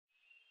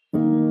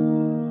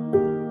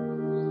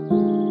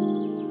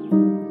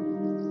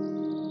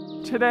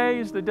today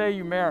is the day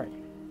you marry.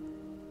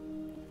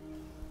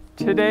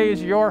 Today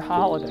is your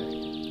holiday.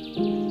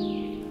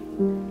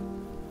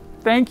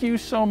 Thank you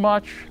so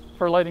much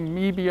for letting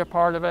me be a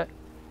part of it.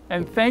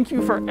 And thank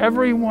you for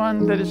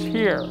everyone that is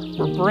here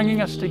for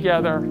bringing us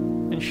together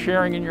and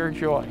sharing in your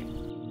joy.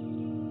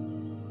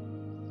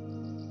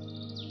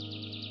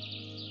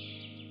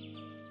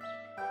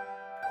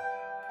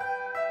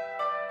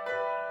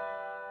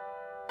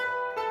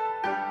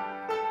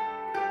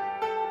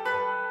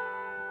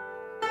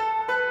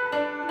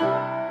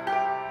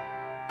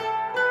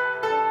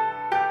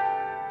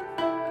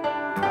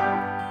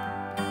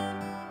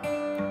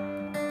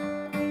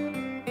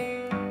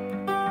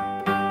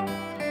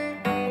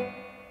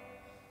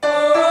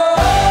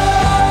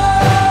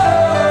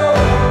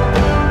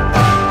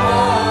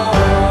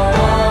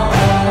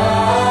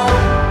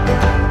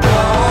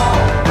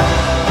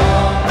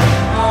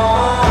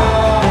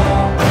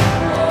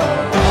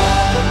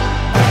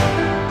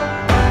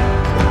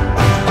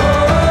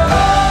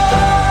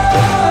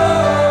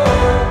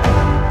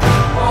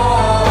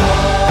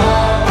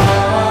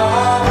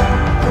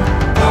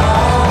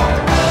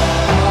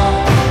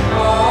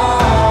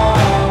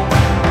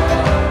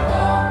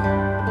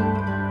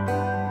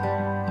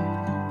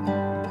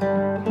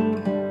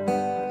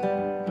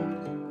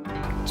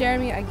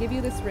 Jeremy, I give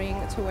you this ring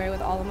to wear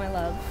with all of my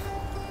love.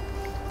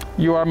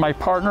 You are my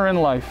partner in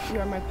life. You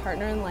are my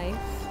partner in life.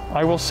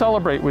 I will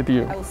celebrate with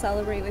you. I will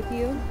celebrate with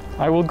you.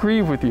 I will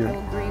grieve with you. I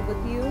will grieve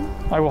with you.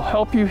 I will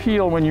help you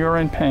heal when you're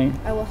in pain.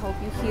 I will help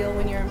you heal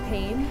when you're in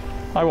pain.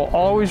 I will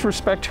always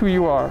respect who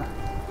you are.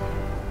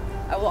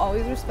 I will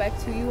always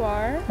respect who you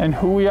are. And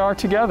who we are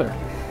together.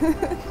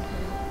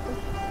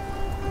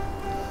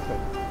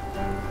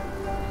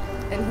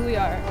 And who we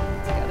are together.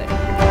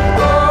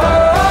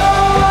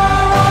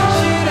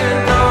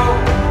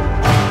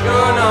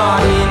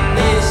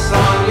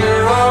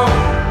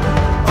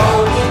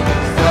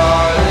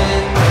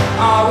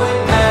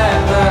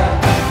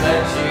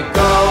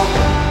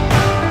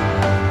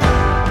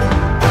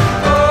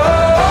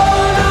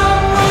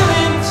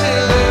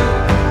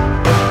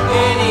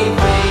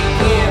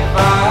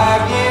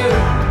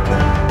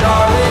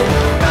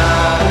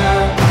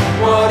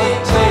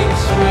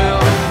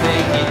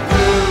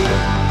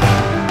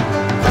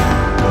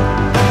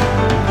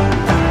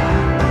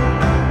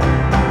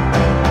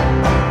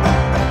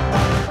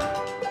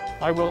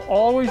 I will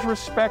always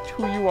respect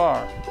who you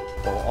are.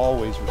 I will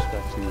always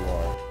respect who you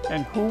are.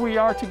 And who we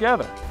are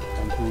together.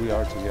 And who we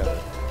are together.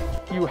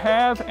 You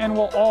have and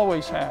will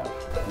always have.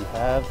 You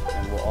have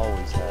and will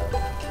always have.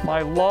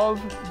 My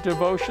love,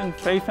 devotion,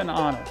 faith, and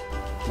honor.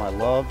 My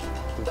love,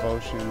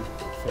 devotion,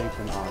 faith,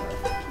 and honor.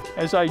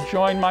 As I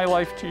join my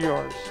life to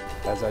yours.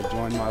 As I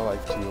join my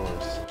life to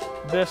yours.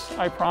 This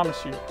I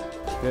promise you.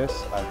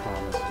 This I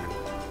promise you.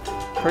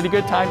 Pretty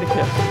good time to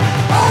kiss.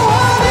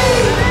 Oh,